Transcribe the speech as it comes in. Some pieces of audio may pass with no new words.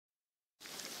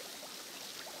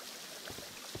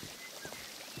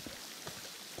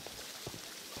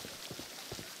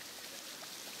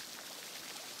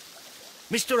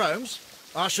Mr. Holmes,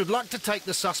 I should like to take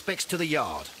the suspects to the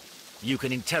yard. You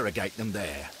can interrogate them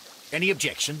there. Any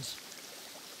objections?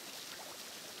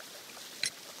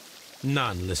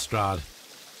 None, Lestrade.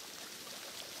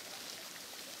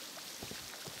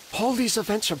 All these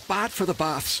events are bad for the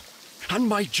baths. And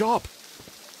my job.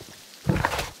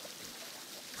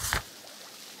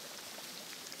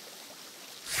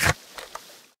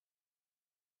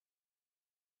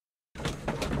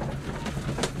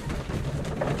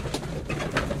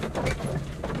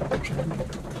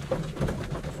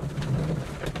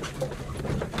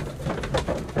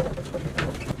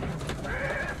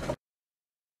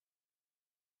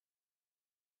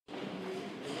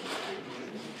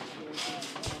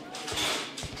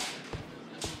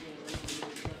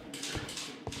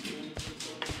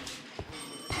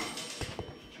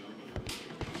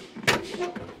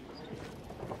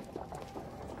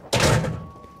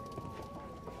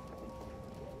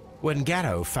 When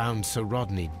Garrow found Sir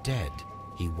Rodney dead,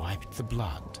 he wiped the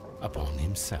blood upon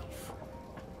himself.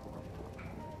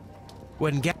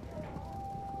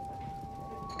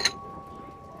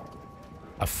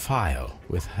 A phial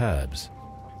with herbs.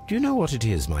 Do you know what it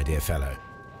is, my dear fellow?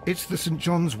 It's the St.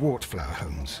 John's wort flower,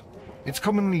 Holmes. It's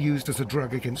commonly used as a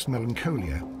drug against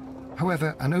melancholia.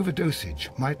 However, an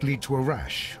overdosage might lead to a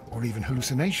rash or even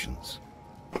hallucinations.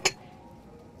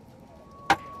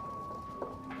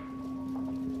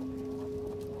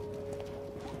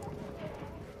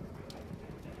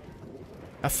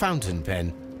 A fountain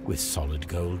pen with solid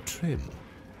gold trim.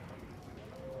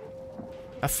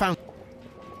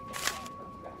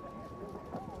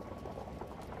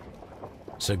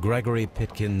 Sir Gregory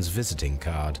Pitkin's visiting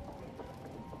card.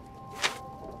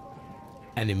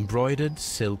 An embroidered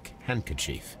silk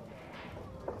handkerchief.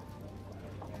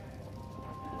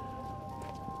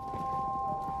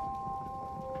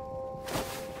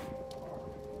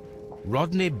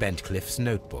 Rodney Bentcliffe's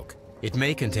notebook. It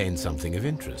may contain something of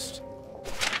interest.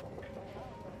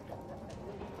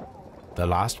 The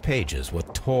last pages were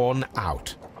torn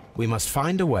out. We must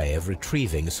find a way of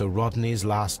retrieving Sir Rodney's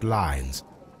last lines.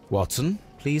 Watson,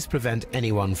 please prevent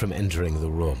anyone from entering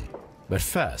the room. But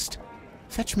first,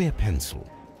 fetch me a pencil.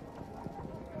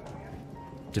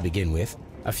 To begin with,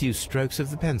 a few strokes of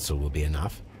the pencil will be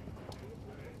enough.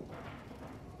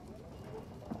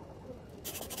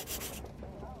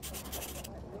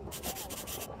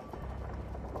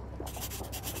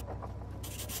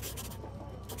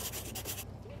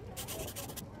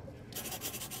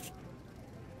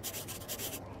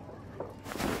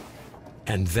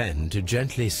 And then to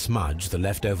gently smudge the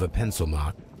leftover pencil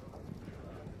mark.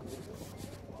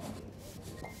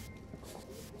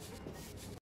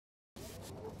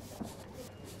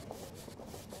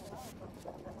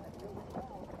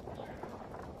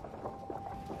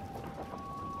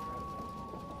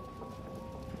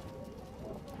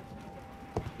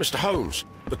 Mr. Holmes,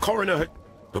 the coroner...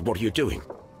 But what are you doing?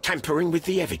 Tampering with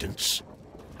the evidence?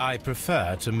 I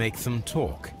prefer to make them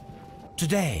talk.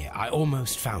 Today, I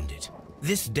almost found it.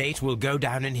 This date will go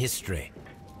down in history.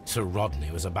 Sir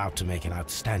Rodney was about to make an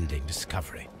outstanding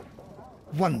discovery.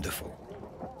 Wonderful.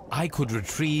 I could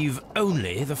retrieve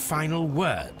only the final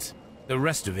words. The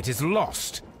rest of it is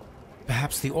lost.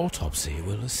 Perhaps the autopsy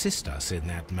will assist us in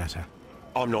that matter.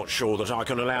 I'm not sure that I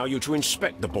can allow you to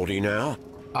inspect the body now.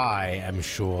 I am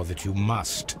sure that you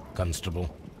must, Constable.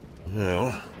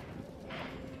 Well...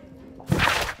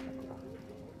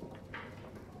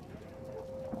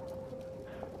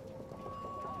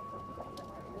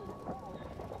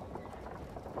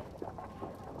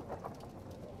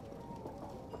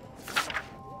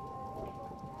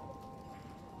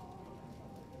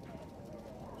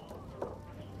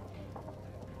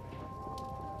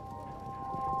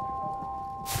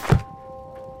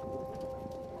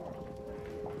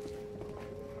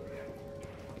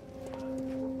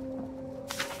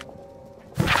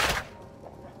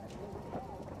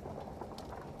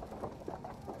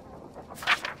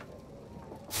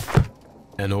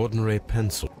 An ordinary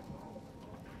pencil.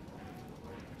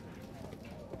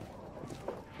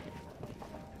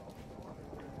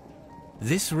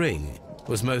 This ring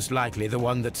was most likely the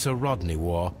one that Sir Rodney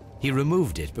wore. He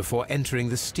removed it before entering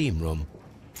the steam room.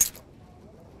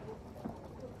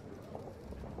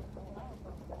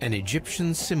 An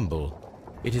Egyptian symbol.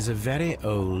 It is a very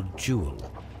old jewel.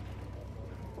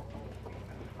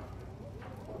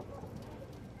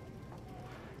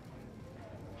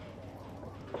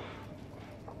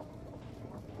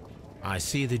 I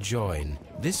see the join.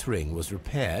 This ring was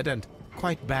repaired, and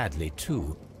quite badly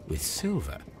too, with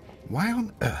silver. Why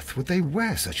on earth would they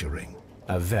wear such a ring?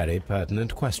 A very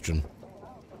pertinent question.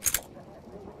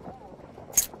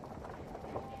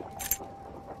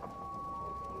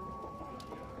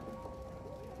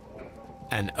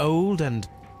 An old and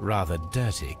rather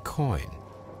dirty coin.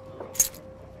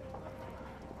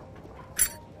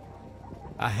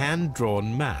 A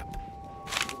hand-drawn map.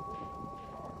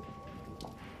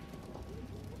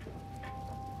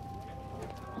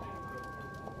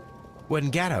 When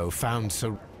Garrow found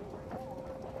Sir...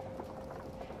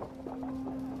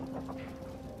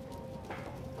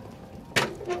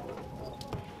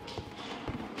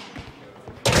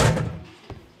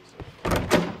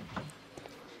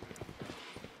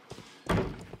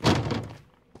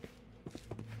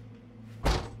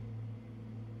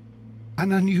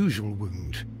 An unusual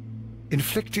wound,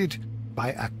 inflicted by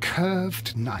a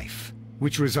curved knife,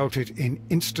 which resulted in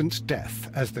instant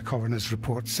death, as the coroner's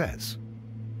report says.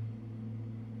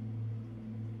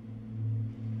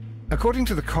 According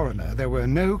to the coroner, there were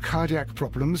no cardiac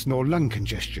problems nor lung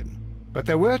congestion, but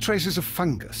there were traces of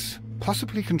fungus,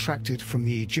 possibly contracted from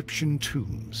the Egyptian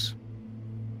tombs.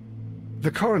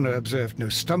 The coroner observed no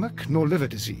stomach nor liver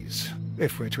disease,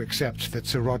 if we're to accept that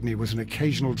Sir Rodney was an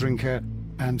occasional drinker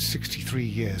and 63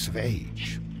 years of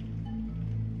age.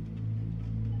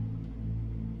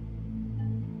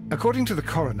 According to the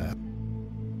coroner,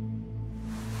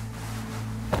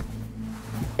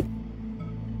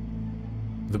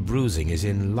 the bruising is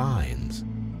in lines.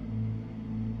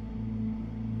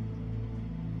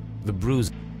 The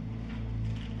bruise...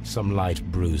 Some light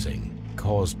bruising,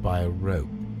 caused by a rope.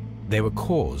 They were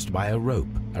caused by a rope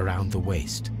around the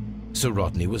waist. Sir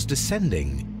Rodney was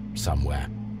descending somewhere.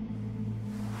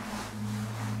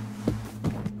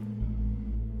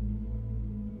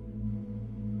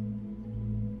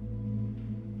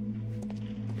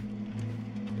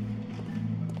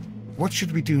 what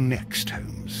should we do next,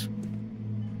 Holmes?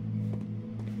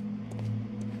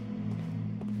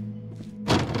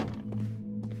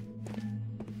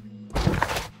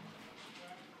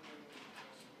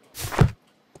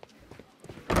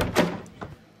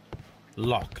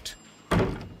 Locked.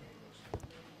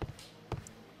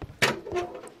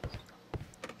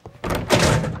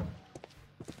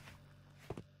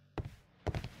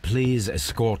 Please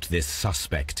escort this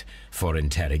suspect for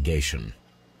interrogation.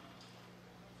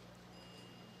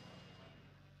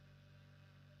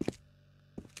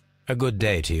 A good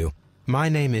day to you. My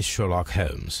name is Sherlock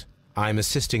Holmes. I'm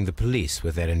assisting the police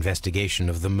with their investigation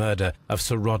of the murder of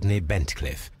Sir Rodney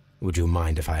Bentcliffe. Would you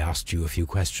mind if I asked you a few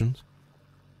questions?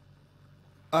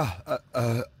 I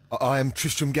am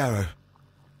Tristram Garrow.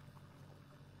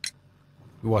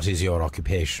 What is your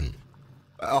occupation?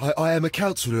 I am a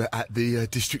counsellor at the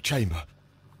district chamber.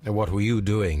 And what were you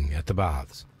doing at the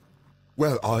baths?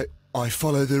 Well, I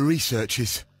follow the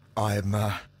researches. I am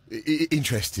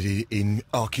interested in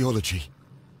archaeology.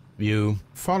 You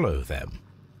follow them?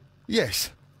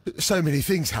 Yes. So many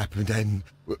things happened and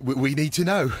we need to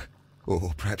know.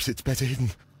 Or perhaps it's better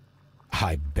hidden.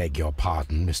 I beg your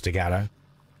pardon, Mr. Garrow.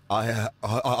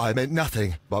 I meant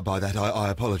nothing by that. I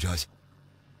apologise.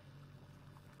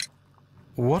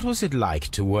 What was it like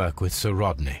to work with Sir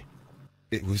Rodney?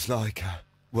 It was like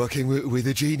working with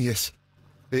a genius.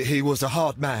 He was a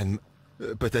hard man,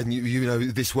 but then you know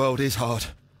this world is hard.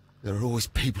 There are always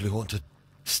people who want to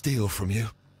steal from you.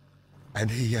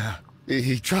 And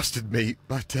he trusted me,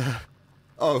 but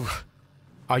oh.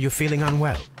 Are you feeling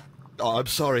unwell? Oh, I'm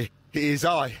sorry. It is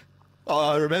I.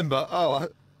 I remember. Oh,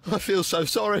 I feel so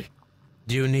sorry.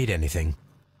 Do you need anything?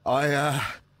 I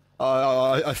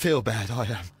feel bad.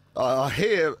 I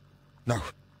hear... No,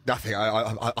 nothing.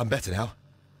 I'm better now.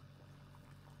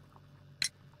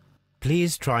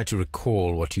 Please try to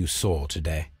recall what you saw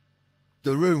today.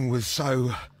 The room was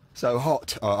so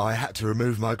hot, I had to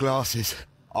remove my glasses.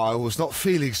 I was not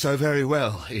feeling so very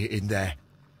well in there.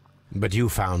 But you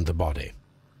found the body.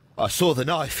 I saw the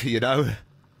knife, you know,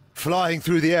 flying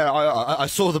through the air. I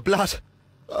saw the blood.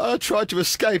 I tried to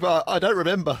escape. I don't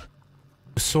remember.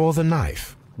 Saw the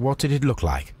knife? What did it look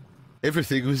like?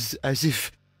 Everything was as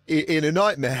if in a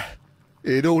nightmare.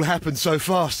 It all happened so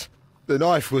fast. The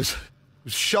knife was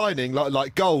shining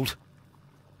like gold.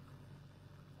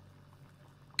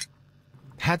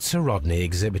 Had Sir Rodney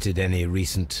exhibited any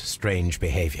recent strange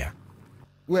behaviour?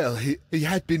 Well, he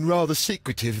had been rather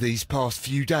secretive these past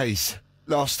few days.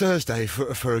 Last Thursday,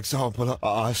 for example,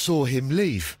 I saw him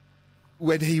leave.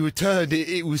 When he returned,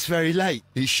 it was very late.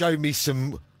 He showed me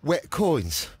some wet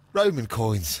coins, Roman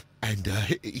coins, and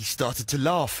he started to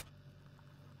laugh.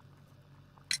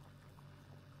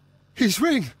 His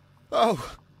ring!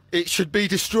 Oh, it should be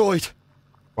destroyed.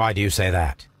 Why do you say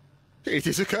that? It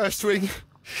is a cursed ring,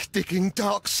 digging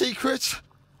dark secrets.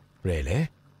 Really?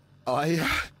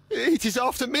 It is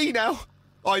after me now.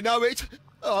 I know it.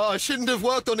 I shouldn't have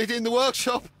worked on it in the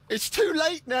workshop. It's too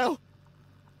late now.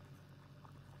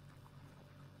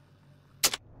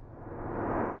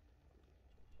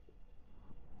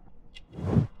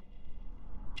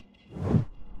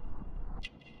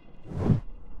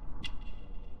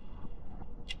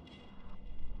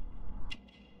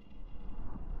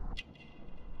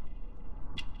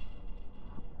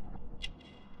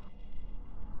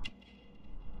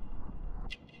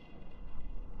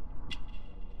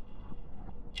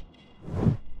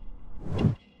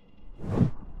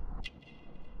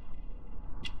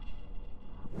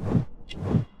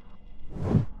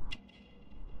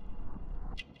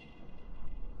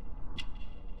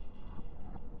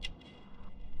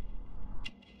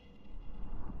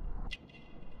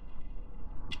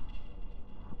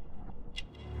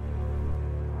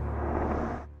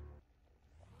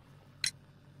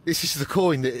 This is the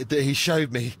coin that he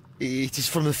showed me. It is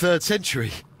from the 3rd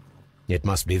century. It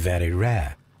must be very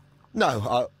rare.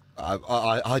 No,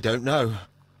 I don't know.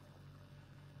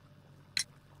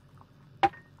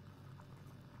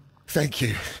 Thank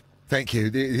you. Thank you.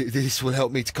 This will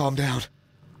help me to calm down.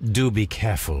 Do be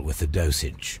careful with the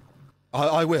dosage.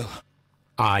 I will.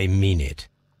 I mean it.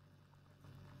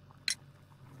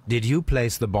 Did you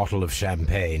place the bottle of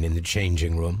champagne in the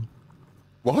changing room?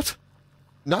 What?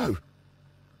 No.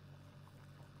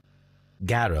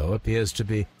 Garrow appears to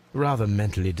be rather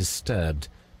mentally disturbed.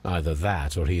 Either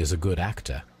that or he is a good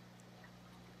actor.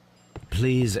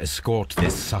 Please escort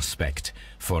this suspect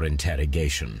for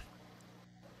interrogation.